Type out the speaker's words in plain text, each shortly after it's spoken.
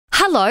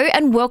Hello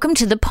and welcome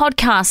to the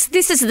podcast.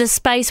 This is the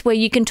space where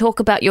you can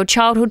talk about your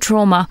childhood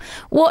trauma.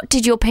 What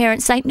did your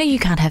parents say? No, you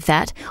can't have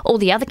that. All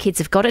the other kids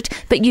have got it,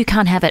 but you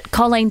can't have it.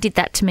 Colleen did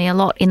that to me a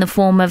lot in the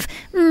form of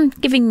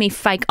giving me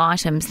fake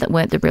items that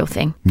weren't the real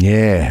thing.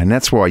 Yeah, and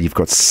that's why you've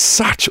got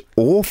such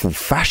awful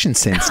fashion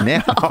sense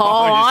now.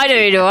 I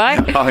do I?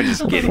 I'm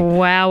just kidding.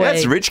 Wow.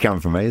 That's rich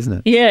coming from me, isn't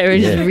it? Yeah,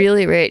 it is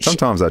really rich.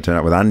 Sometimes I turn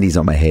up with undies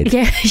on my head.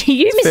 Yeah,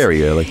 It's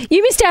very early.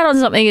 You missed out on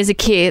something as a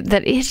kid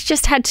that it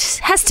just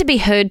has to be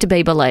heard to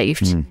be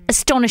believed.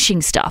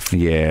 Astonishing stuff.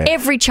 Yeah.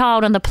 Every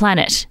child on the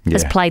planet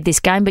has played this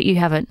game, but you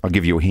haven't. I'll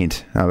give you a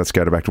hint. Let's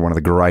go back to one of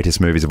the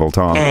greatest movies of all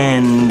time.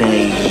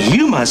 And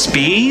you must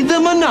be the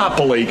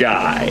Monopoly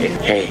guy.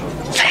 Hey,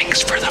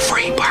 thanks for the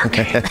free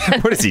parking.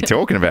 What is he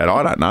talking about?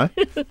 I don't know.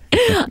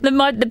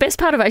 The best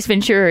part of Ace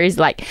Ventura is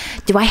like,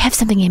 do I have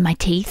something in my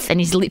teeth? And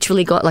he's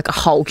literally got like a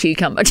whole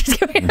cucumber just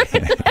going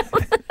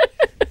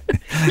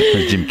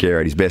Jim Carrey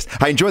at his best.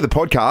 Hey, enjoy the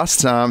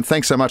podcast.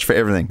 Thanks so much for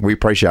everything. We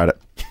appreciate it.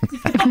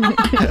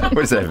 What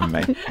does that even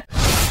mean?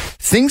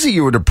 Things that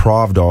you were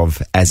deprived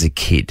of as a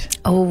kid.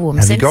 Oh,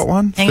 have you got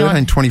one? Hang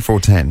on. 24,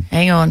 10.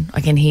 Hang on.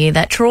 I can hear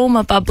that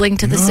trauma bubbling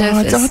to the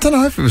surface. I don't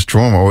know if it was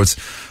trauma or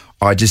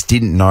I just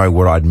didn't know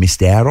what I'd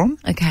missed out on.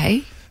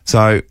 Okay.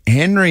 So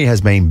Henry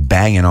has been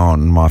banging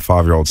on my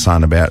 5-year-old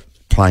son about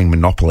playing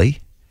Monopoly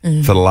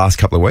for the last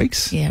couple of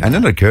weeks. Yeah, and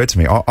then it occurred to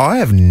me, I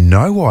have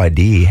no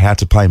idea how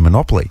to play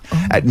Monopoly.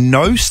 Oh. At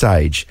no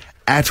stage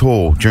at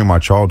all during my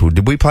childhood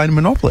did we play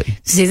Monopoly.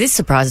 See, this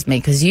surprises me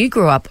because you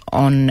grew up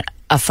on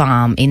a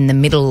farm in the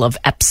middle of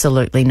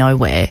absolutely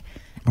nowhere.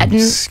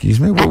 Excuse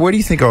me? Where do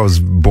you think I was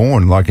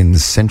born? Like in the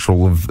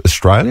central of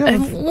Australia?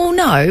 Well,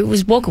 no, it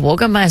was Wagga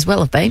Wagga, may as well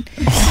have been.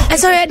 And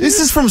so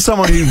this is from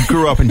someone who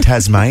grew up in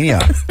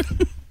Tasmania.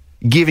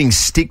 Giving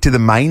stick to the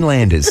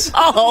mainlanders.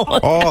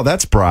 Oh,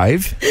 that's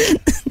brave.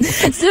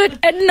 So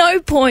at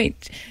no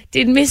point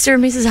did Mr.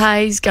 and Mrs.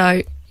 Hayes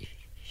go,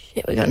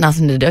 shit, we got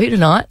nothing to do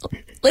tonight.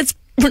 Let's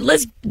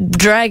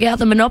drag out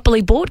the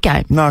Monopoly board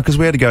game. No, because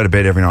we had to go to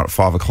bed every night at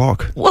 5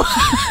 o'clock.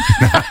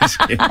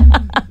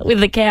 With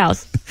the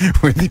cows.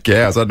 With the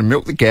cows. I had to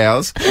milk the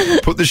cows,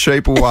 put the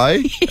sheep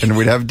away, and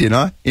we'd have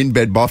dinner in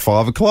bed by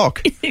 5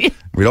 o'clock.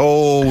 We'd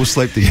all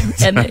sleep together.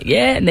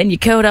 And then you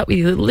curled up with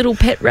your little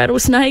pet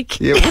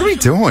rattlesnake. Yeah, what are we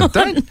doing?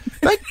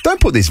 Don't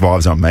put these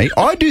vibes on me.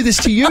 I do this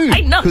to you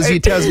because of your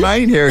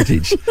Tasmanian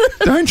heritage.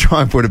 Don't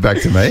try and put it back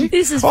to me.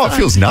 This is it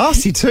feels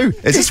nasty too.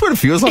 Is this what it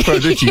feels like when I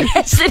do it to you?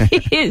 Yes,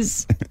 it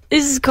is.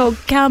 This is called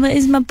Karma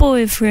is my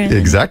boyfriend.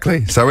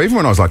 Exactly. So even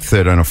when I was like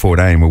 13 or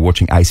 14, we were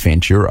watching Ace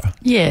Ventura.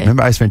 Yeah.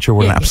 Remember Ace Ventura?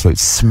 What an absolute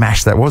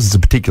smash that was. There's a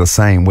particular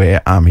scene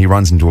where he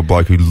runs into a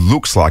bloke who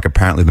looks like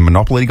apparently the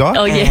Monopoly guy.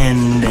 Oh, yeah.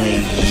 And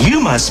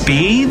you must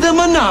be the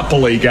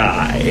Monopoly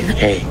guy.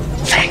 Hey,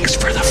 thanks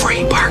for the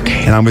free parking.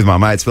 And I'm with my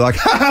mates. We're like,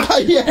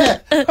 yeah.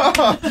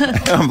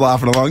 And I'm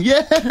laughing along.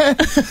 Yeah,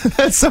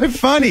 that's so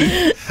funny.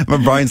 My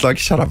brain's like,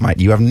 shut up, mate.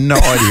 You have no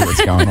idea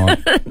what's going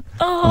on.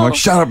 I'm like,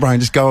 shut up, brain.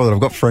 Just go with it.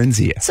 I've got friends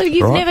here. So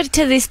you've never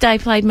to this day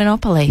played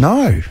Monopoly?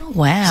 No. Oh,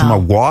 wow. So my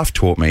wife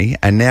taught me,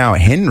 and now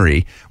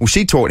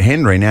she taught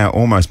Henry. Now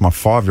almost my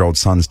 5-year-old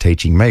son's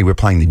teaching me. We're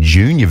playing the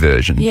junior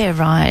version. Yeah,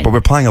 right. But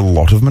we're playing a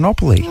lot of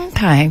Monopoly.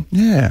 Okay.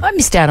 Yeah. I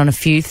missed out on a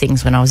few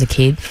things when I was a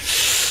kid.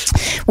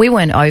 We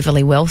weren't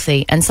overly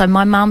wealthy, and so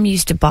my mum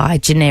used to buy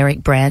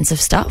generic brands of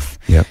stuff.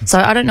 Yep. So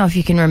I don't know if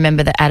you can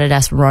remember the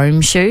Adidas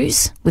Rome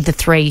shoes with the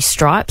 3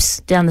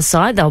 stripes down the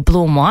side. They were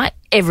blue and white.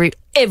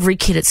 Every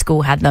kid at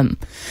school had them.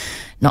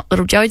 Not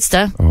little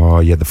Jodester. Oh,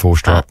 you had the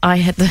 4-stripe. I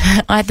had the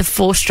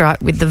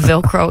 4-stripe with the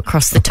Velcro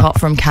across the top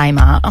from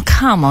Kmart. Oh,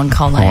 come on,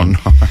 Colleen.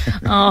 Oh,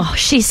 no. Oh,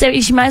 she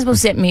may as well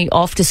send me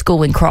off to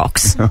school in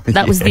Crocs.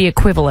 That was the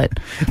equivalent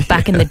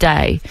back in the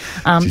day.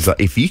 She's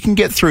like, if you can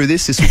get through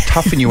this will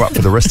toughen you up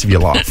for the rest of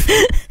your life.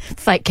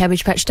 Fake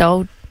Cabbage Patch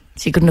doll.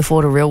 So you couldn't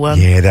afford a real one.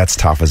 Yeah, that's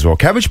tough as well.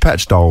 Cabbage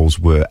Patch dolls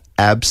were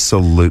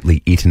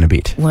absolutely it in a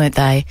bit. Weren't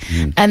they?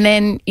 And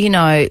then,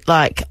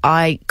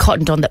 I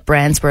cottoned on that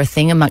brands were a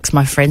thing amongst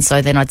my friends,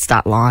 so then I'd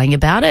start lying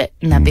about it.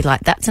 And they'd be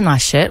like, that's a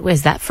nice shirt.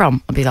 Where's that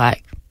from? I'd be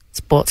like,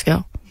 Sports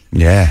Girl.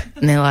 Yeah.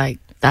 And they're like,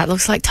 that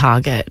looks like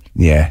Target.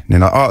 Yeah.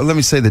 And let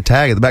me see the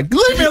tag at the back.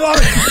 Leave me alone.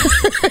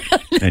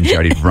 And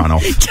Jodie'd run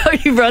off.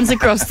 Jodie runs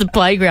across the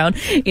playground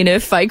in her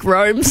fake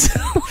Romes.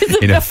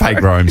 In her fake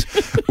Romes,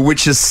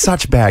 which is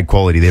such bad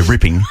quality. They're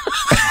ripping.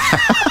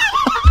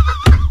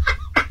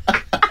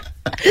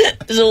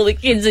 As all the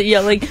kids are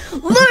yelling,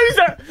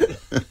 loser!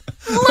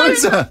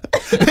 Loser!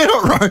 They're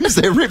not Romes,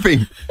 they're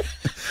ripping.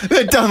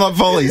 They're done like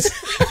volleys.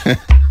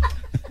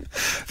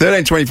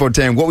 13, 24,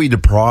 10, what were you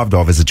deprived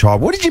of as a child?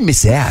 What did you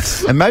miss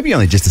out? And maybe you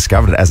only just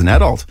discovered it as an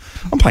adult.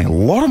 I'm playing a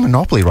lot of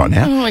Monopoly right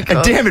now. Oh, my God.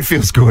 And damn, it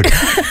feels good.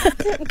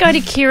 Go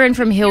to Kieran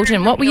from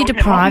Hilton. What were you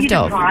deprived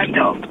of?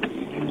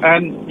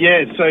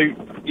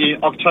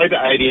 October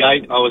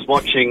 88, I was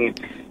watching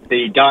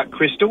The Dark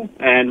Crystal,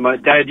 and my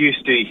dad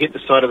used to hit the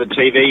side of the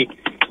TV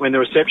when the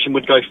reception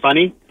would go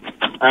funny.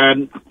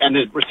 And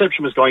the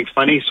reception was going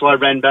funny, so I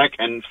ran back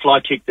and fly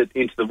kicked it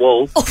into the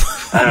wall.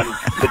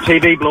 The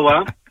TV blew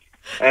up.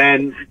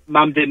 and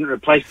Mum didn't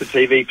replace the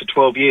TV for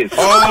 12 years.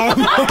 Oh,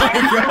 my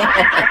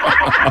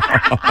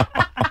God.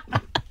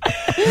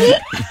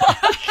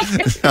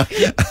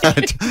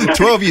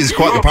 12 years is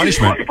quite the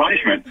punishment.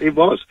 It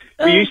was.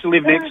 We used to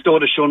live next door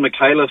to Sean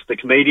Michaelis, the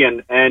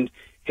comedian, and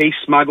he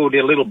smuggled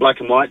a little black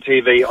and white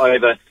TV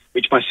over,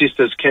 which my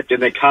sisters kept in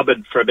their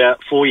cupboard for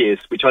about 4 years,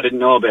 which I didn't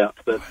know about.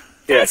 But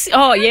yeah.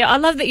 Oh, yeah, I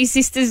love that your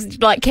sisters,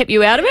 kept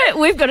you out of it.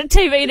 We've got a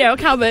TV in our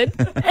cupboard.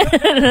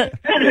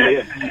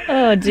 Yeah.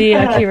 Oh,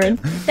 dear, Kieran.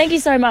 Thank you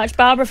so much.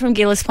 Barbara from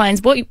Gillis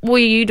Plains, what were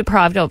you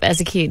deprived of as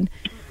a kid?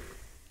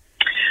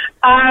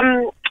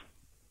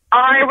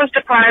 I was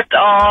deprived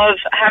of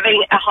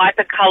having a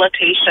hypercolour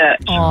T-shirt.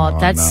 Oh,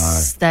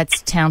 that's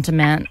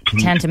tantamount to...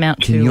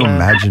 Can you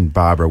imagine,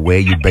 Barbara, where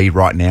you'd be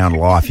right now in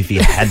life if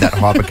you had that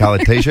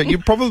hypercoloured T-shirt?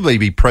 You'd probably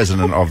be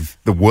president of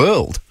the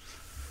world.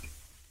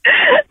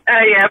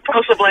 Yeah,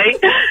 possibly.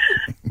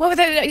 Well,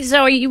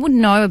 so you wouldn't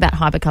know about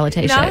hypercolour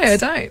T-shirts? No, I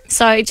don't.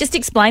 So just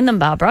explain them,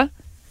 Barbara.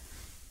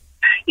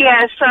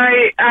 Yeah, so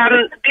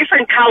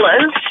different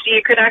colours.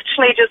 You could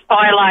actually just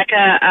buy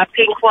a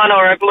pink one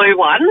or a blue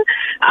one,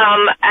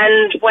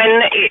 and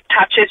when it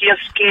touches your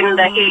skin,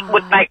 the heat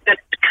would make the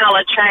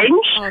colour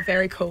change. Oh,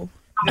 very cool.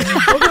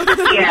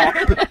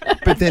 Yeah.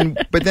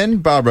 But then,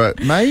 Barbara,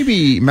 maybe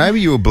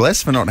you were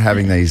blessed for not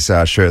having these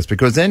shirts,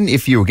 because then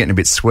if you were getting a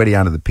bit sweaty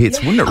under the pits,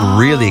 wouldn't it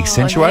really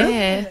accentuate it?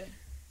 Yeah.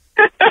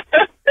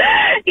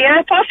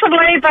 Yeah,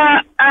 possibly,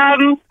 but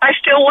I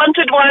still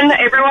wanted one.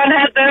 Everyone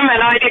had them,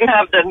 and I didn't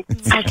have them.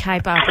 It's okay,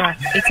 Barbara.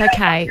 It's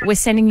okay. We're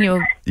sending you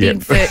a big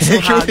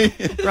virtual hug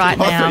right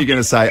now. I thought you were going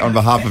to say, on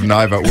behalf of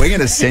Nova, we're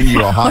going to send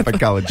you a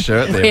hyper-coloured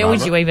shirt there, Where would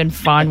Barbara. you even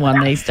find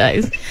one these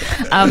days?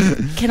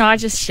 Can I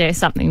just share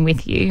something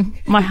with you?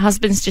 My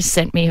husband's just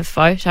sent me a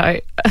photo.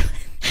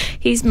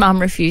 His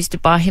mum refused to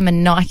buy him a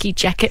Nike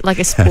jacket, like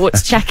a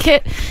sports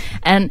jacket.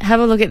 And have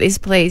a look at this,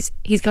 please.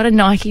 He's got a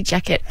Nike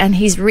jacket and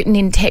he's written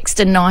in text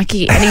to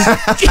Nike and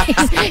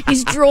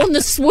he's drawn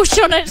the swoosh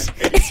on it.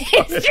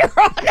 He's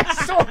drawn the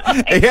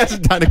swoosh. He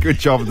hasn't done a good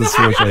job of the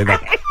swoosh either.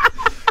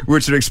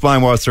 Which would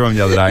explain why I saw him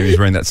the other day. He was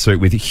wearing that suit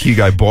with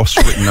Hugo Boss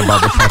written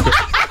above the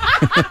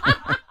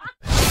pocket.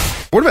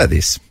 What about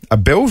this? A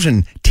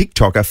Belgian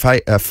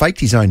TikToker faked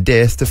his own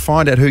death to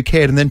find out who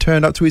cared and then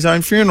turned up to his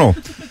own funeral.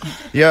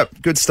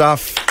 Yep, good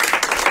stuff.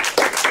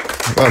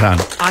 Well done.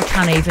 I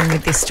can't even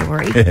with this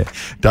story. Yeah.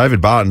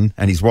 David Barton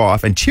and his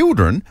wife and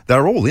children, they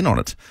were all in on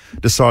it,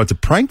 decided to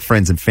prank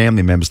friends and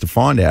family members to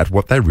find out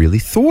what they really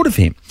thought of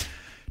him.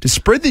 To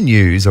spread the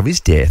news of his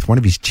death, one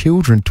of his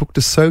children took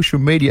to social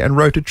media and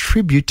wrote a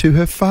tribute to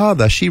her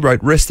father. She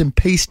wrote, "Rest in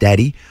peace,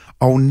 Daddy.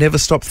 I'll never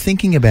stop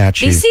thinking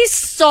about you." This is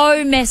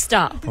so messed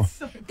up.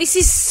 This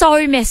is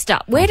so messed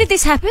up. Where did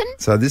this happen?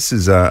 So this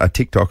is a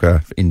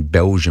TikToker in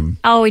Belgium,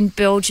 Oh, in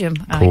Belgium.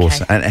 of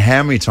course. Okay. And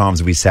how many times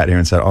have we sat here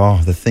and said,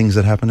 oh, the things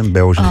that happen in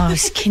Belgium? Oh,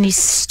 can you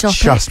stop it?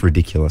 Just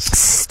ridiculous.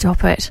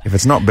 Stop it. If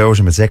it's not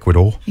Belgium, it's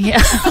Ecuador.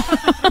 Yeah.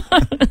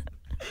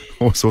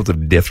 All sorts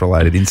of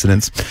death-related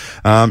incidents.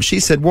 She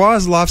said, "Why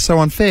is life so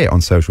unfair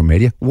on social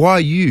media? Why are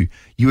you?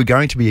 You were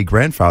going to be a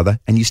grandfather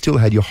and you still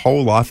had your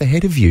whole life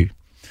ahead of you."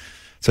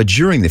 So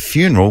during the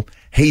funeral,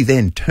 he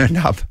then turned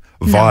up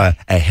via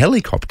a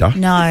helicopter,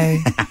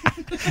 No,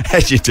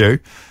 as you do.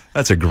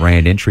 That's a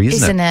grand entry,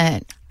 isn't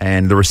it?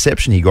 And the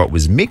reception he got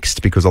was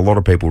mixed because a lot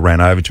of people ran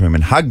over to him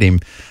and hugged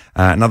him,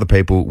 and other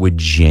people were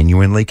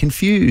genuinely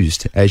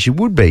confused, as you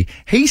would be.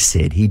 He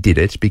said he did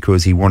it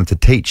because he wanted to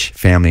teach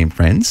family and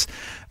friends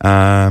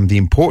the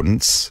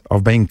importance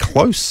of being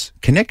close,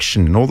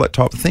 connection and all that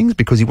type of things,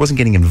 because he wasn't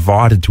getting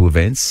invited to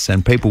events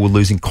and people were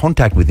losing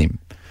contact with him.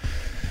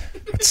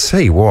 I'd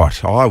see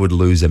what, I would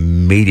lose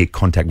immediate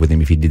contact with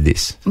him if he did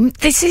this.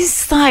 This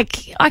is I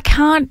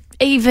can't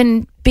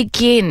even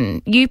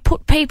begin. You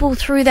put people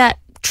through that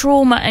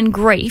trauma and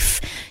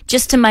grief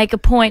just to make a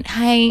point.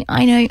 Hey,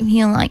 I don't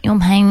feel like you're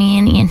paying me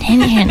any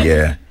attention.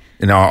 Yeah.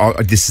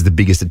 This is the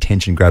biggest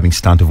attention-grabbing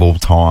stunt of all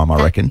time,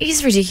 I reckon. It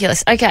is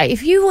ridiculous. Okay,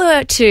 if you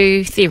were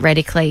to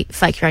theoretically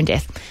fake your own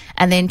death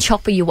and then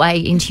chopper your way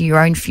into your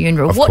own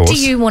funeral, Of what course. do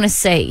you want to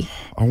see?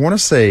 I want to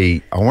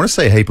see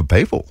a heap of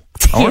people.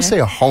 I want to see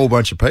a whole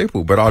bunch of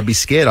people, but I'd be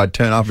scared. I'd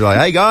turn up and be like,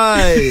 "Hey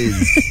guys."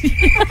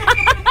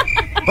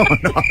 Oh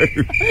no.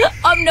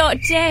 I'm not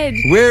dead.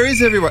 Where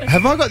is everyone?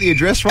 Have I got the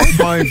address wrong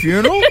for my own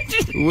funeral?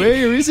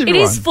 Where is It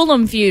everyone? is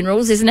Fulham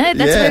Funerals, isn't it?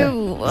 That's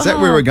Is that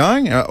where we're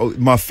going?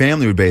 My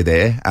family would be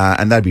there,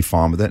 and they'd be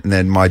fine with it. And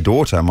then my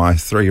daughter, my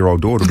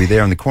 3-year-old daughter, would be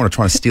there in the corner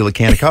trying to steal a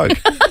can of Coke.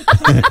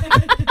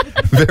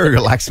 Very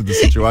relaxed with the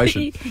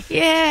situation.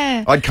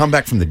 Yeah. I'd come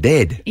back from the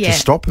dead Yeah. to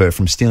stop her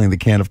from stealing the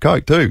can of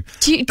Coke too.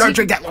 Don't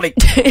drink that, Lolly.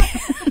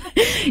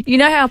 You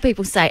know how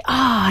people say,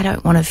 I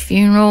don't want a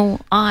funeral,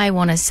 I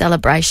want a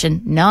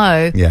celebration.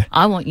 No, Yeah.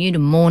 I want you to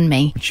mourn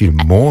me. She'd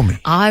mourn me.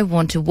 I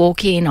want to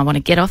walk in, I want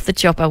to get off the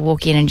chopper,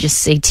 walk in and just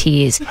see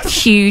tears.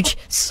 Huge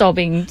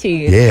sobbing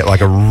tears. Yeah,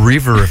 like a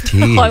river of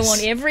tears. I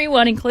want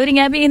everyone, including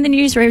Abby in the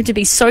newsroom, to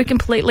be so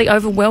completely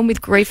overwhelmed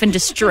with grief and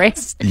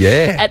distress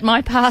Yeah. at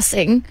my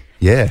passing.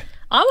 Yeah.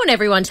 I want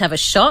everyone to have a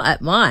shot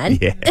at mine.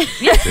 Yeah,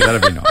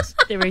 that'd be nice.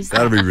 There is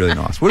That'd be really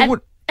nice.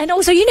 And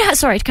also, you know how,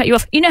 sorry to cut you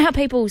off, you know how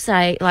people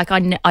say, like, I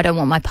don't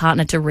want my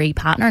partner to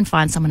re-partner and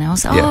find someone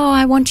else. Yeah. Oh,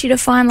 I want you to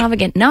find love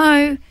again.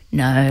 No.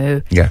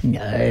 Yeah.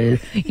 No.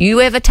 You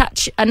ever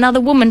touch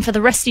another woman for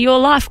the rest of your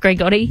life,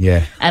 Gregory?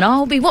 Yeah. And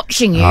I'll be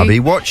watching you. I'll be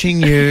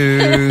watching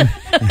you.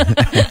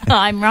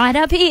 I'm right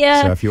up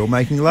here. So if you're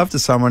making love to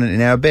someone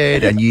in our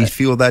bed and you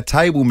feel that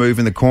table move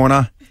in the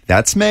corner,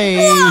 that's me.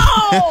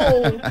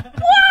 Whoa!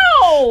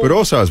 Whoa! But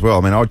also as well,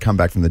 I mean, I'd come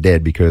back from the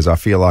dead because I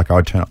feel like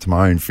I'd turn up to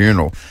my own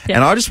funeral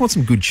and I just want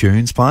some good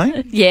tunes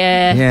playing.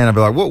 Yeah. Yeah, and I'd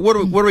be like, what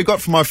do we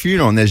got for my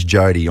funeral? And there's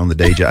Jody on the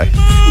DJ. Now,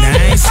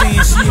 I ain't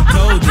saying she a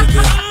gold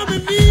digger,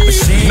 but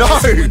she ain't No,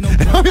 messing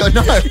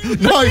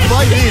with no,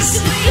 play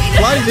this.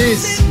 Play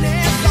this.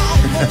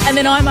 And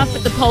then I'm up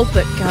at the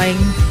pulpit going,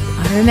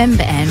 I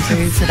remember,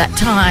 Andrew, for that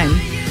time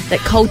that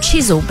Cold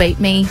Chisel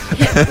beat me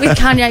with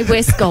Kanye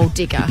West Gold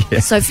Digger. Yeah.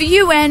 So for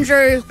you,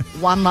 Andrew,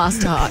 one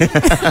last time. Have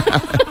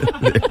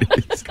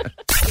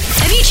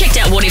you checked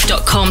out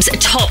whatif.com's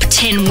top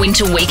 10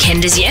 winter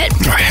weekenders yet?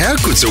 How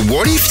good's a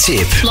what if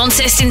tip?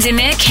 Launceston's in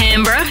there,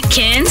 Canberra,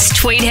 Cairns,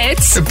 Tweed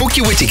Heads. Book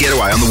your winter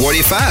getaway on the What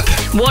If app.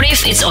 What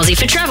if it's Aussie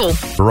for travel?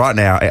 Right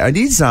now, it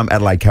is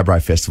Adelaide Cabaret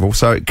Festival.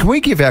 So can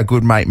we give our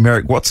good mate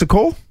Merrick Watts a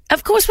call?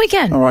 Of course we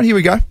can. All right, here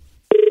we go.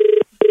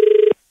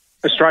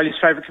 Australia's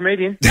favourite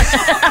comedian.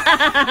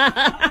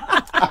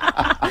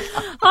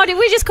 Oh, did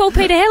we just call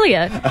Peter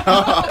Hellier?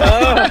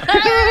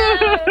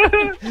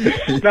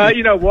 No,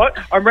 you know what?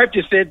 I'm glad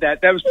you said that.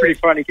 That was pretty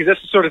funny because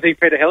that's the sort of thing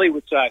Peter Hellier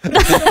would say.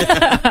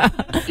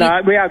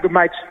 No, we are good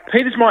mates.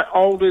 Peter's my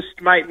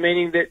oldest mate,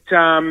 meaning that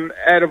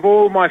out of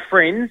all my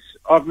friends,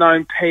 I've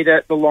known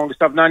Peter the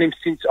longest. I've known him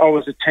since I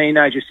was a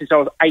teenager, since I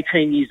was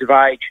 18 years of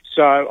age.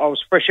 So I was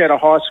fresh out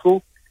of high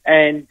school.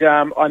 And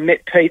I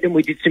met Pete and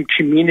we did some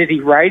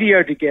community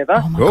radio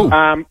together.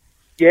 Oh.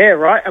 Yeah,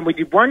 right. And we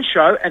did one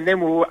show and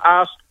then we were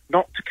asked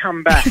not to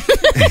come back.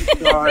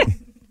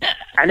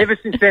 And ever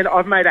since then,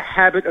 I've made a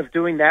habit of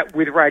doing that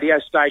with radio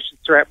stations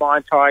throughout my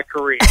entire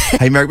career.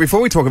 Hey, Merrick, before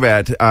we talk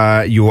about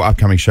your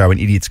upcoming show, An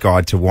Idiot's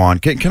Guide to Wine,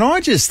 can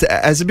I just,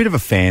 as a bit of a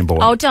fanboy...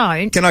 Oh,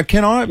 don't. Can I?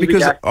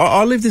 Because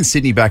I lived in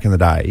Sydney back in the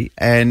day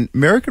and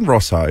Merrick and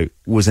Rosso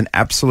was an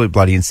absolute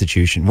bloody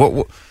institution.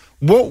 What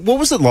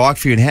was it like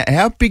for you and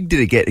how big did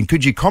it get? And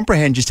could you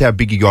comprehend just how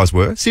big you guys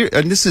were?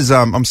 And this is,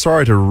 I'm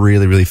sorry to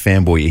really, really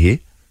fanboy you here.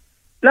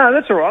 No,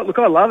 that's all right. Look,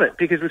 I love it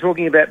because we're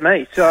talking about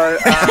me. So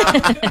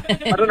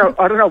I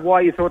don't know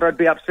why you thought I'd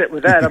be upset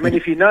with that. I mean,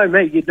 if you know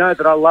me, you'd know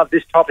that I love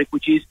this topic,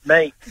 which is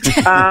me.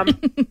 Now,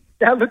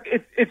 look,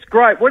 it's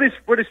great. What is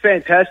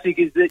fantastic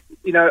is that,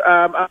 you know,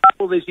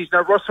 all these years, you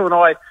know, Rosso and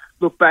I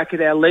look back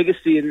at our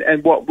legacy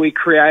and what we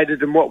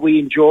created and what we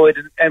enjoyed,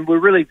 and we're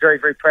really very,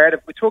 very proud of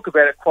it. We talk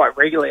about it quite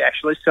regularly,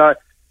 actually. So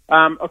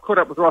I caught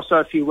up with Rosso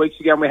a few weeks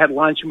ago and we had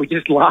lunch and we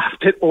just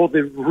laughed at all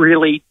the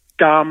really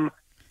dumb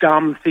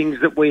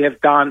things that we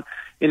have done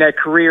in our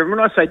career. And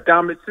when I say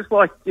dumb, it's just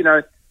like, you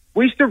know,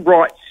 we used to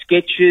write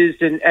sketches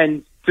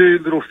and do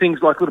little things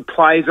like little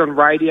plays on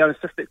radio and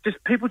stuff that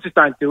just people just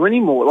don't do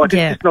anymore. Like,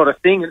 It's just not a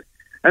thing.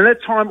 And at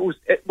that time, it was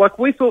like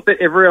we thought that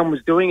everyone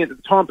was doing it at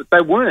the time, but they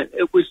weren't.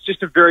 It was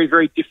just a very,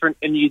 very different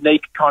and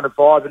unique kind of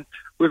vibe, and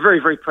we're very,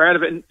 very proud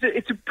of it. And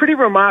it's a pretty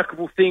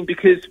remarkable thing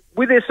because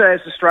with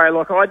SAS Australia,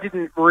 like I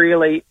didn't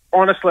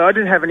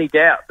have any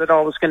doubt that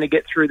I was going to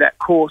get through that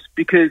course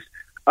because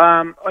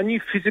I knew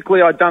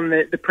physically I'd done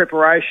the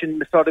preparation,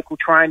 methodical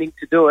training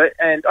to do it,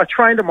 and I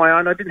trained on my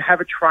own. I didn't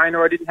have a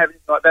trainer. I didn't have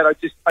anything like that.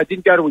 I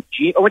didn't go to a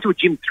gym. I went to a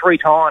gym 3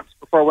 times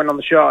before I went on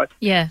the show.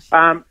 Yeah.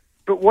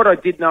 But what I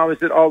did know is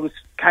that I was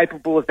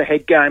capable of the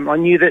head game. I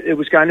knew that it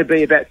was going to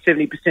be about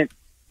 70%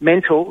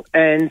 mental,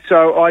 and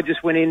so I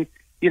just went in,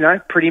 you know,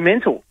 pretty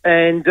mental.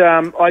 And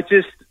I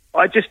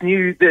just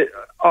knew that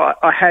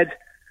I had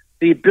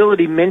the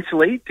ability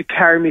mentally to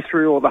carry me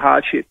through all the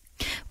hardship.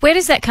 Where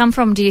does that come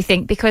from, do you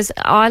think? Because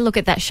I look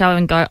at that show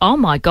and go, oh,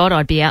 my God,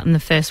 I'd be out in the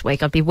first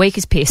week. I'd be weak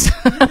as piss.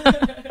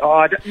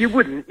 Oh, you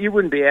wouldn't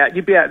be out.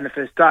 You'd be out in the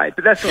first day,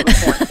 but that's not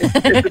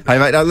the point. Hey,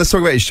 mate, let's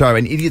talk about your show,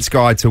 An Idiot's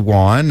Guide to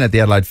Wine at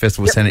the Adelaide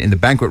Festival Centre in the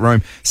Banquet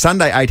Room,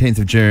 Sunday, 18th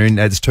of June.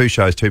 There's 2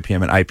 shows, 2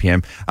 p.m. and 8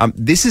 p.m.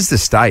 This is the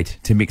state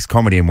to mix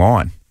comedy and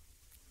wine.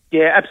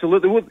 Yeah,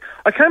 absolutely. Well,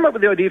 I came up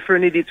with the idea for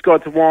An Idiot's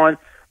Guide to Wine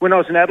when I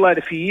was in Adelaide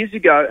a few years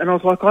ago, and I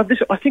was like, I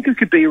think it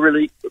could be a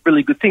really,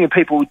 really good thing and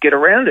people would get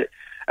around it.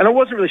 And I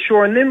wasn't really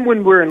sure. And then when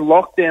we were in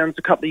lockdowns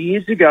a couple of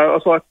years ago, I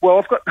was like,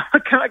 well, I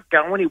can't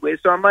go anywhere,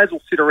 so I may as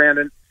well sit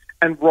around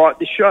and write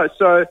the show.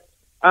 So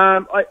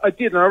I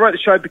did, and I wrote the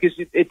show because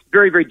it's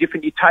very, very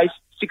different. You taste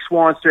 6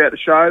 wines throughout the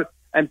show,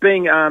 and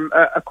being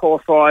a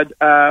qualified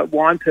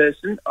wine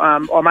person,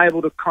 I'm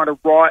able to kind of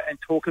write and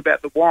talk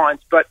about the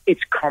wines, but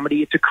it's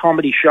comedy. It's a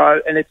comedy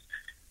show, and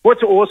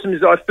what's awesome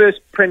is I first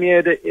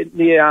premiered it at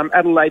the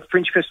Adelaide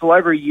Fringe Festival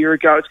over a year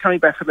ago. It's coming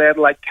back for the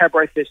Adelaide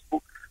Cabaret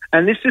Festival.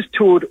 And this has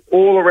toured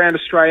all around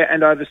Australia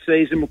and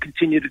overseas, and will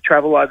continue to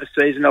travel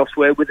overseas and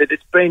elsewhere with it.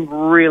 It's been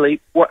really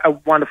a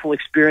wonderful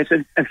experience,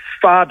 and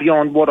far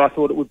beyond what I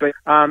thought it would be.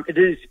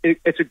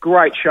 It's a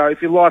great show.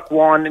 If you like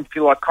wine and if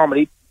you like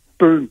comedy,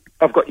 boom,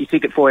 I've got your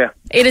ticket for you.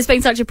 It has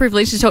been such a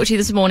privilege to talk to you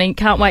this morning.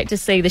 Can't wait to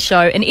see the show.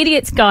 An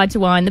Idiot's Guide to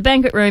Wine, the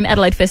Banquet Room,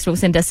 Adelaide Festival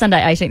Centre,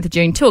 Sunday 18th of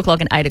June, 2 o'clock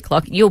and 8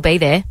 o'clock. You'll be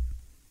there.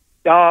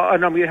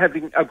 And I'm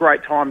having a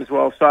great time as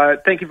well. So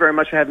thank you very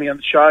much for having me on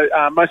the show.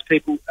 Most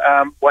people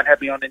won't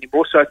have me on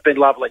anymore, so it's been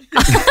lovely.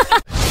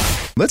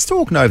 Let's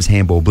talk Nova's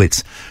Handball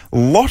Blitz. A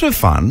lot of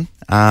fun.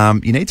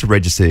 You need to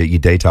register your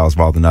details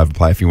via the Nova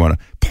Play if you want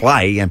to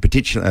play and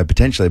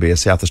potentially be a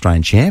South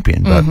Australian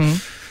champion. But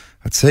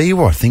I tell you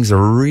what, things are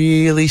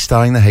really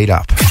starting to heat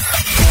up.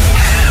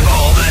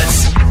 Handball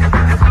Blitz.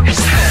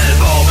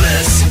 Handball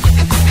Blitz.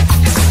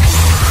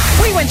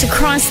 We went to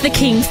Christ the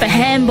King for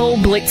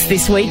Handball Blitz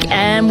this week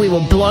and we were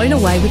blown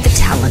away with the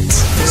talent.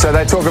 So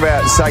they talk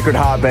about Sacred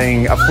Heart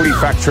being a footy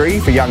factory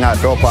for young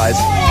AFL players.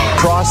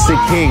 Christ the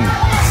King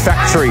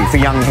factory for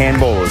young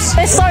handballers.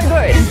 They're so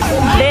good.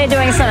 They're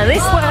doing some of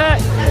this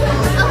work.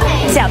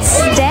 It's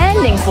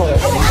outstanding for them.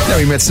 Now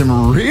we met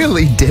some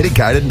really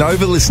dedicated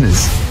Nova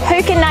listeners.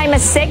 Who can name a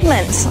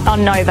segment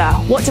on Nova?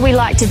 What do we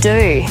like to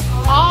do?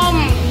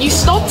 You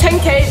stop 10K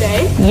a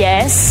day.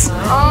 Yes.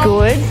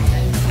 Good.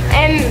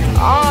 And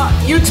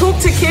you talk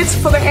to kids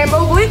for the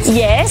Handball Blitz.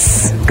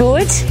 Yes.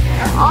 Good.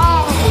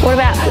 What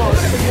about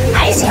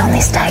Hazy on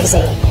this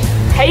Daisy?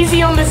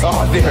 Hazy on this.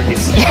 Oh, there it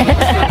is.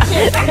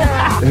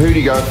 Who do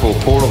you go for,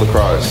 Port or the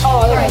Crows?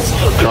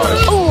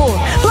 Crows.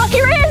 Oh, block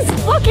your ears!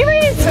 Block your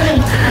ears!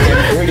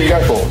 Who do you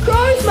go for?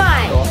 Crows,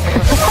 mate.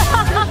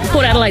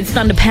 Port Adelaide's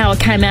Thunder Power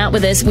came out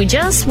with us. We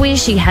just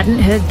wish he hadn't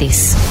heard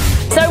this.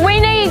 So we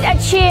need a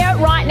cheer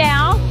right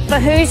now for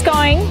who's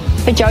going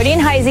for Jodie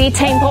and Hazy,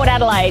 Team Port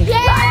Adelaide.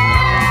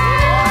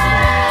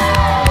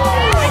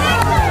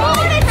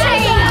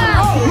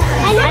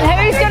 And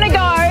who's going to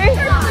go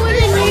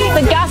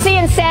for Gussie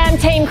and Sam,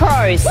 Team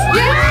Crows?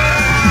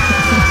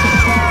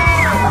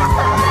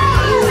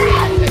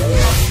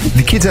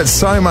 The kids had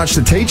so much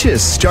to teach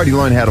us. Jodie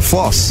learned how to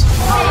floss. Is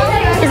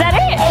that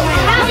it?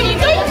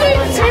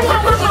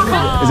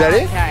 Is that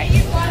it? Okay.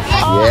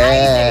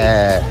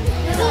 Yeah.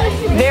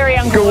 Very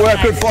Good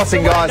work, good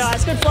flossing,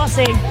 guys. Good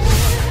flossing.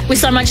 With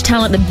so much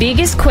talent, the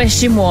biggest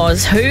question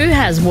was, who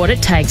has what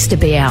it takes to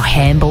be our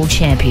handball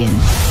champion?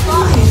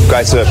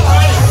 Great serve.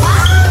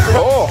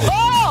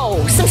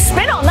 Oh, some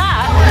spin on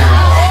that.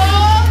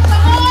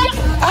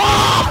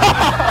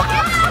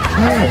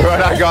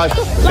 Right on, guys.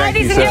 Thank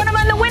Ladies you, and sir.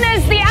 gentlemen, the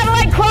winners, the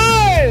Adelaide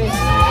Crows.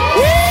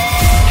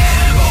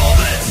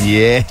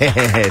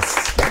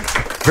 Yes.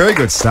 Very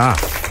good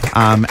stuff.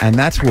 And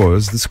that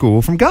was the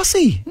score from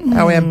Gussie,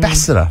 our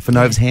ambassador for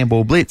Nova's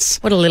Handball Blitz.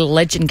 What a little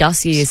legend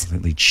Gussie is.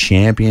 Absolutely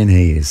champion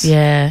he is.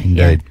 Yeah.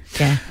 Indeed.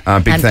 Yeah.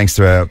 Big thanks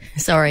to our...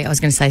 Sorry, I was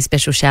going to say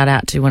special shout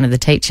out to one of the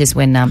teachers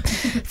when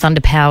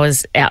Thunder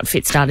Power's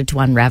outfit started to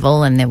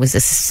unravel and there was a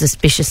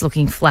suspicious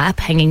looking flap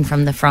hanging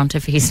from the front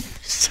of his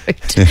suit.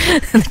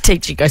 The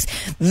teacher goes,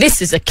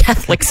 "This is a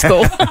Catholic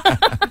school."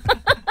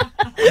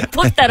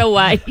 Put that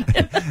away.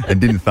 And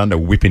didn't Thunder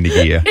whip into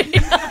gear.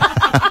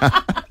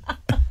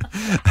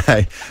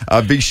 Hey,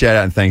 a big shout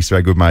out and thanks to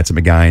our good mates at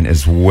McGain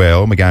as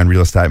well. McGain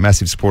Real Estate,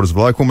 massive supporters of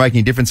local,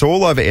 making a difference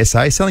all over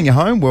SA. Selling your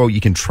home? Well,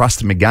 you can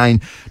trust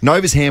McGain.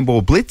 Nova's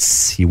Handball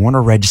Blitz. You want to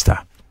register.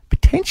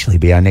 Potentially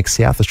be our next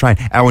South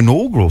Australian, our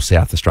inaugural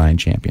South Australian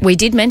champion. We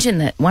did mention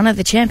that one of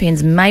the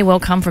champions may well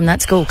come from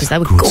that school because they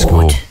were Good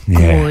school.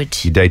 Yeah.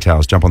 Good. Your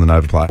details, jump on the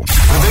Nova Play. The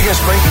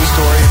biggest breaking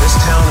story this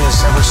town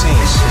has ever seen.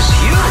 This is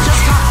huge. I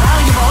just got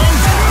valuable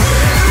info.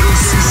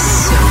 This is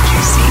so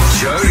juicy.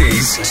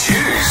 Jodie's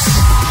Juice.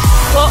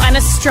 Well, an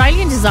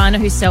Australian designer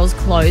who sells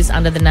clothes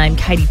under the name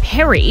Katy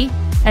Perry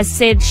has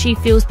said she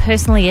feels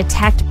personally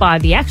attacked by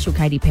the actual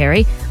Katy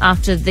Perry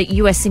after the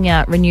US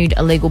singer renewed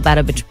a legal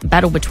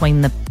battle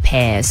between the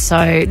pair.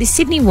 So this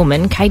Sydney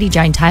woman, Katie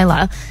Jane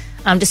Taylor,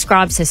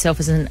 describes herself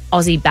as an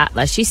Aussie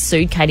battler. She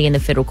sued Katy in the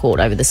federal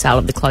court over the sale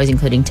of the clothes,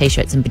 including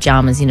T-shirts and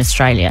pyjamas in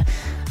Australia.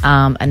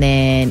 And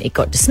then it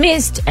got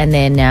dismissed, and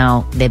then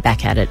now they're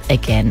back at it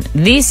again.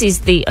 This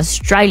is the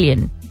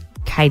Australian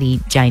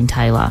Katy Jane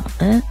Taylor.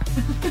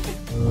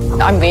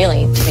 I'm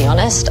really, to be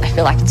honest, I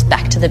feel like it's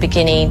back to the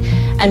beginning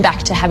and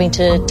back to having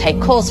to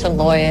take calls from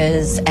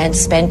lawyers and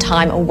spend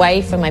time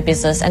away from my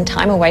business and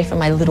time away from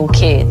my little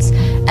kids.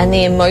 And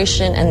the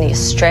emotion and the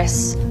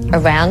stress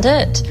around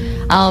it,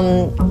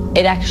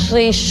 it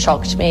actually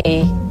shocked me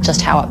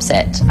just how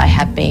upset I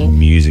have been.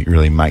 Music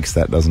really makes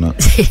that, doesn't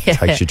it? Yeah.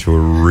 Takes you to a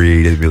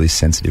really, really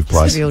sensitive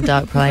place. It's a real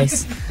dark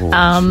place.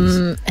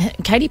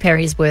 Katy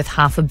Perry is worth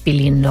 $500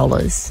 million.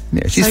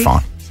 Yeah, she's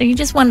fine. So you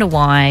just wonder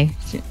why.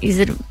 Is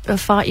it a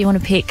fight you want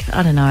to pick?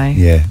 I don't know.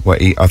 Yeah. Well,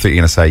 I thought you were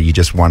going to say you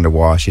just wonder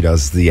why she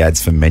does the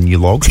ads for menu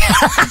log.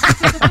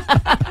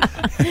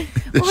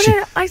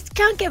 I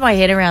can't get my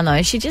head around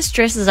those. She just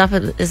dresses up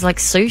as like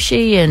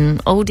sushi and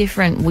all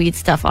different weird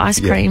stuff, ice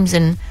creams,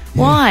 and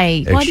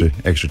why?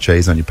 Extra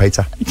cheese on your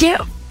pizza.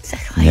 Yeah,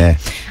 exactly. Yeah.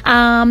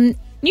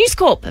 News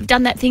Corp have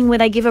done that thing where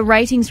they give a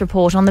ratings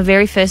report on the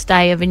very first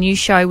day of a new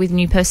show with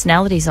new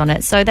personalities on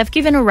it. So they've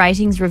given a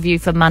ratings review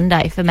for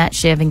Monday for Matt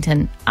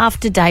Shevington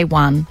after day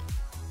one.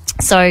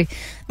 So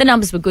the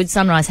numbers were good.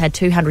 Sunrise had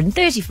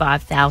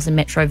 235,000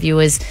 Metro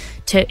viewers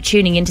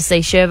tuning in to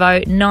see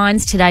Shervo.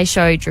 Nine's Today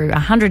Show drew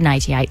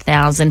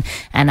 188,000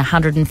 and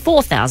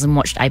 104,000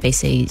 watched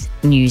ABC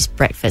News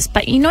Breakfast.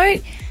 But, you know,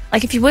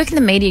 like if you work in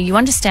the media, you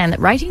understand that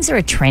ratings are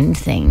a trend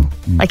thing.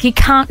 Like you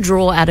can't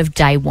draw out of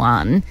day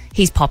one,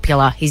 he's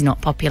popular, he's not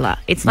popular.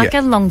 It's like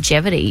a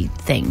longevity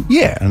thing.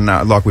 Yeah, and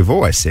like we've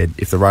always said,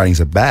 if the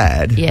ratings are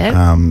bad,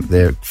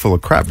 they're full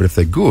of crap. But if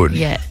they're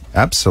good,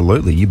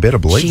 absolutely, you better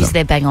believe them.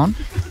 They're bang on.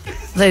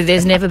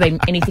 There's never been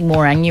anything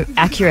more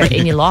accurate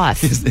in your life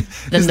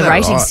than the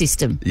rating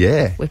system.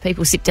 Yeah. Where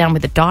people sit down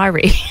with a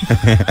diary.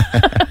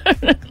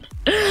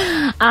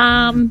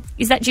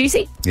 Is that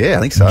juicy? Yeah, I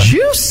think so.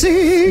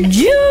 Juicy!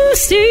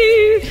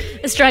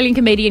 Australian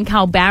comedian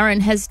Carl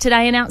Barron has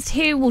today announced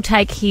he will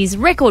take his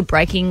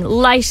record-breaking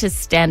latest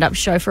stand-up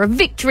show for a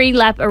victory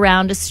lap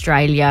around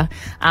Australia.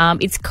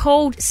 It's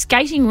called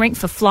Skating Rink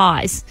for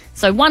Flies.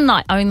 So one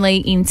night only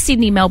in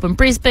Sydney, Melbourne,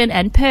 Brisbane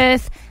and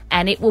Perth,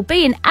 and it will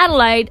be in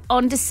Adelaide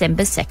on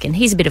December 2nd.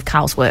 Here's a bit of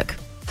Carl's work.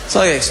 It's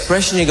like an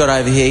expression you got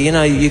over here. You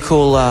know, you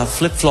call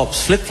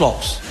flip-flops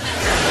flip-flops.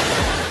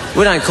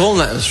 We don't call them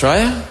that in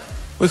Australia.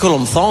 We call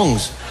them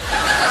thongs.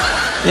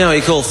 You know what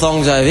you call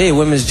thongs over here?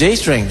 Women's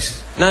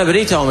G-strings.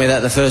 Nobody told me that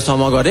the first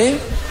time I got here.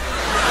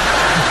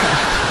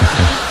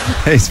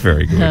 He's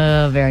very good.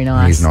 Oh, very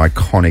nice. He's an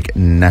iconic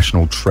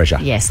national treasure.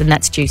 Yes, and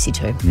that's juicy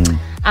too.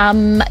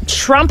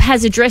 Trump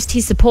has addressed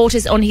his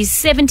supporters on his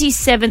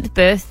 77th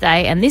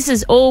birthday, and this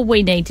is all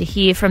we need to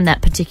hear from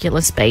that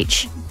particular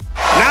speech.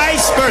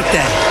 Nice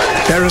birthday.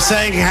 They were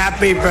saying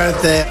happy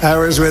birthday. I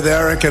was with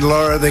Eric and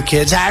Laura, the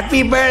kids.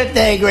 Happy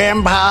birthday,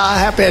 Grandpa.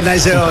 Happy. And I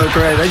said, oh,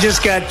 great. I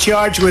just got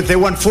charged with, they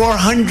want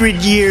 400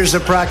 years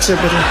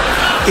approximately.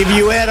 If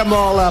you add them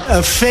all up,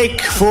 a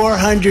fake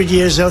 400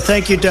 years. Oh,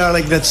 thank you,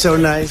 darling. That's so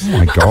nice. Oh,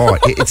 my God.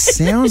 It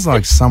sounds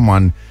like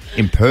someone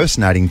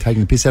impersonating,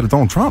 taking the piss out of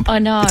Donald Trump. I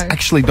know. It's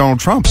actually Donald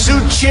Trump.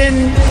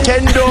 Suchin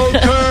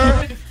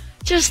Tendulkar.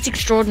 Just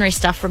extraordinary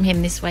stuff from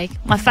him this week.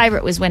 My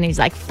favourite was when he was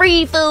like,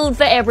 free food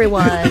for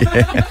everyone.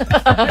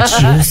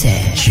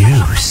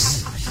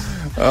 Juice.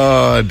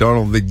 Oh,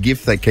 Donald, the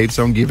gift that keeps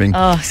on giving.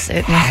 Oh,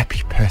 certainly.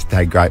 Happy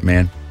birthday, great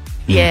man.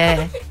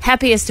 Yeah.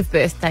 Happiest of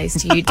birthdays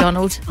to you,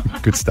 Donald.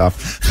 Good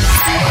stuff.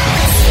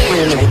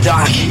 Wait a minute,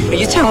 Doc. Are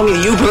you telling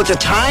me you built a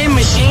time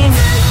machine?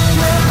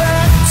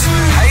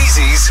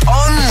 Hazy's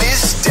on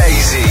Miss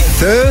Daisy.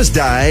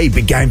 Thursday,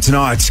 big game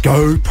tonight.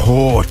 Go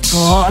Port.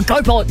 Oh,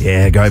 go Port.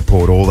 Yeah, go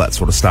Port, all that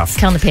sort of stuff.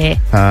 Count the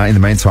pair. In the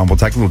meantime, we'll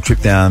take a little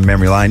trip down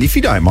memory lane, if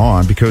you don't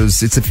mind,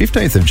 because it's the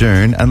 15th of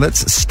June, and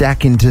let's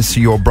stack into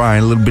your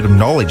brain a little bit of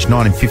knowledge.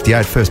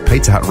 1958, first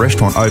Pizza Hut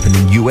restaurant opened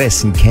in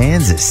US and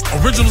Kansas.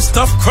 Original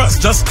stuffed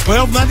crust, just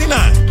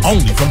 $12.99.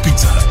 Only from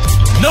Pizza Hut.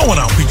 No one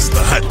out Pizza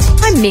Hut.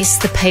 I miss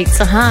the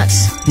Pizza Hut.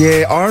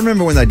 Yeah, I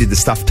remember when they did the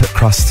stuffed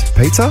crust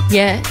pizza.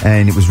 Yeah.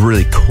 And it was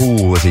really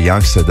cool as a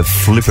youngster to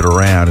flip it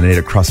around and eat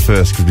a crust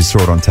first because we saw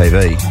it on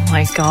TV. Oh,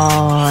 my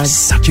God.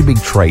 Such a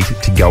big treat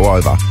to go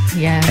over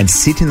and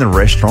sit in the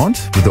restaurant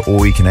with the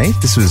all-you-can-eat.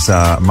 This was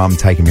Mum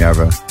taking me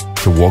over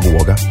to Wagga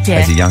Wagga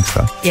as a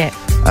youngster. Yeah.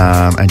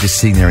 And just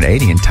sitting there and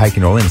eating and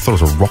taking it all in. I thought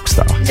it was a rock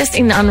star. Just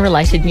in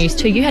unrelated news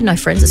too, you had no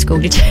friends at school,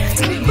 did you?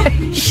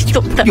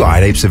 You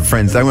had heaps of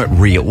friends. They weren't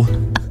real,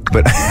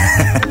 but...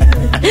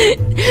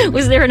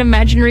 Was there an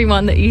imaginary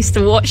one that used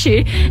to watch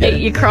you eat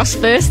your crust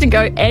first and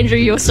go, Andrew,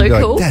 you're so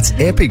cool? That's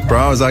epic, bro.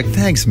 I was like,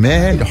 thanks,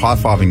 man.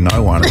 High-fiving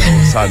no one. And all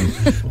of a sudden,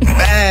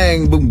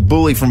 bang,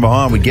 bully from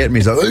behind would get me.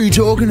 He's like, who are you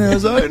talking to? I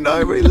was like,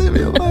 nobody, leave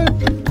me alone.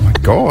 Oh, my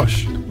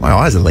gosh. My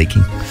eyes are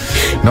leaking.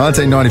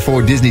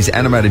 1994, Disney's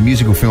animated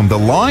musical film The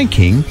Lion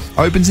King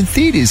opens in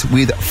theatres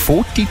with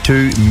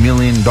 $42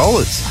 million.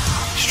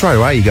 Straight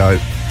away you go,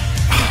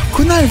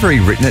 couldn't they have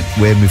rewritten it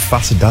where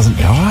Mufasa doesn't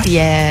die?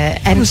 Yeah.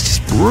 And it was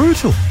just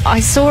brutal. I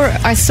saw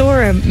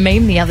a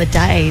meme the other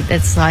day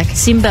that's like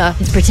Simba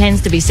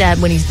pretends to be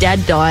sad when his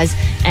dad dies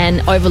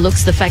and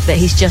overlooks the fact that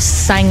he's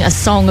just sang a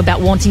song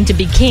about wanting to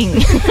be king.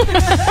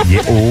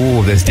 Yeah.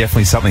 Oh, there's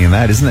definitely something in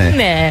that, isn't there?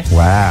 Yeah.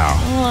 Wow.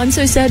 Oh, I'm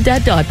so sad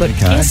dad died, but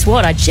guess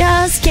what? I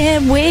just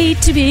can't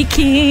wait to be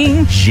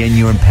king.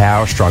 Genuine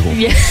power struggle.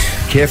 Yeah.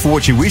 Careful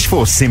what you wish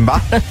for, Simba.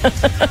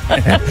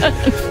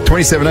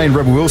 2017,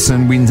 Rebel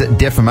Wilson wins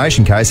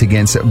defamation case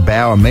against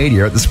Bauer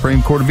Media at the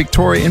Supreme Court of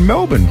Victoria in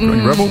Melbourne.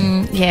 Rebel?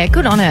 Yeah,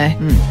 good on her.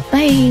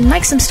 They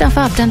make some stuff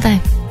up, don't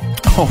they?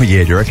 Oh,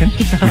 yeah, do you reckon?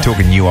 We're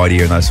talking New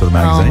Idea and those sort of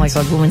magazines. Oh, my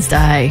God, Women's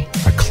Day.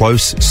 A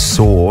close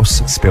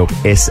source, spelled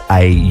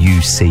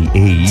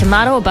S-A-U-C-E.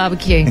 Tomato or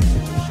barbecue?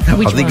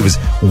 I think it was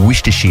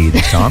Worcestershire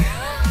this time.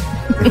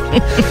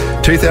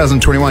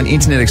 2021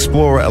 Internet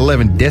Explorer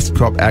 11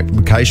 desktop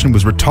application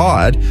was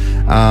retired.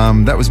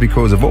 That was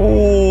because of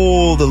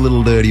all the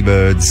little dirty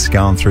birds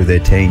going through their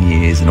teen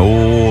years and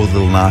all the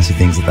little nasty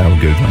things that they were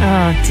Googling.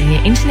 Oh, dear.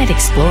 Internet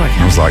Explorer.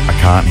 I was like, I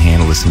can't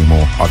handle this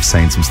anymore. I've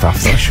seen some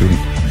stuff that I shouldn't.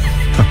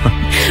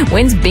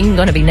 When's Bing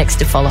going to be next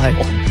to follow?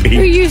 Bing.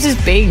 Who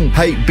uses Bing?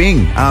 Hey,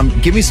 Bing,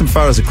 give me some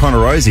photos of Conor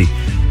Rosie.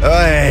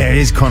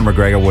 Here's Conor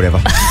McGregor,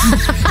 whatever.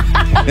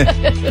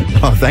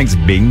 Oh, thanks,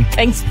 Bing.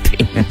 Thanks,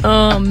 Bing.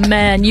 Oh,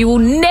 man, you will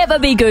never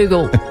be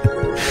Google.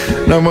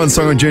 Number one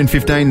song on June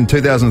 15,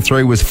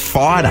 2003 was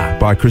Fighter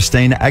by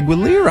Christina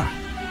Aguilera.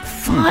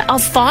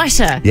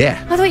 Fighter?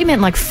 Yeah. I thought you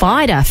meant like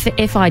fighter,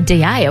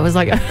 F-I-D-A. I was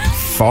like...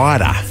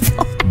 Fighter.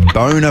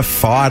 Bona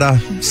fighter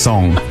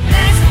song.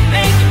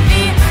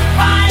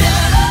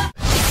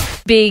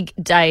 Big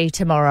day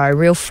tomorrow.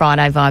 Real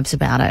Friday vibes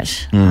about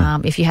it.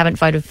 If you haven't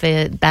voted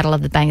for Battle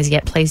of the Bangers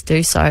yet, please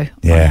do so on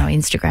our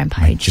Instagram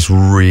page. Just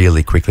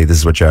really quickly, this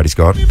is what Jody's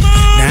got. Now,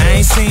 I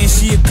ain't saying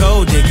she a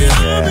gold digger.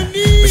 Yeah.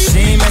 But she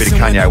ain't Bit of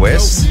Kanye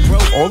West.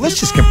 Or let's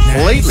just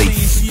completely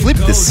flip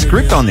the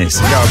script on this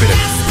and go a bit of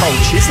Cold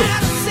Chisel.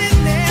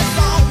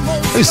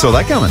 Who saw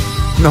that coming?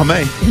 Not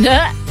me.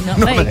 Not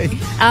me.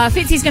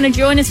 Fitzy's going to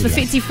join us for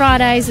Fitzy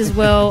Fridays as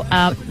well.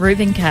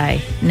 Reuben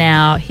Kay.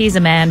 Now, he's a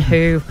man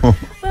who,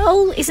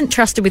 well, isn't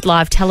trusted with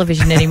live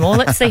television anymore.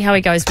 Let's see how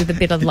he goes with a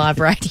bit of live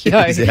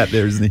radio. He's out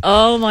there, isn't he?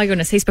 Oh, my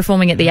goodness. He's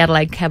performing at the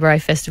Adelaide Cabaret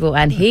Festival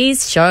and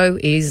his show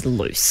is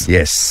loose.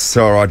 Yes.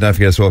 All right. Don't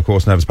forget as well, of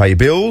course, Novus Pay Your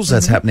Bills.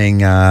 That's happening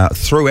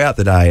throughout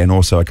the day and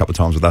also a couple of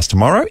times with us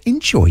tomorrow.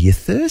 Enjoy your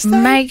Thursday.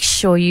 Make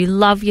sure you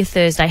love your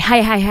Thursday.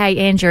 Hey,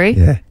 Andrew.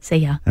 Yeah. See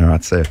ya. All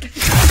right, see ya.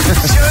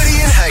 Jody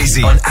and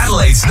Hazy on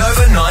Adelaide's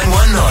Nova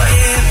 919.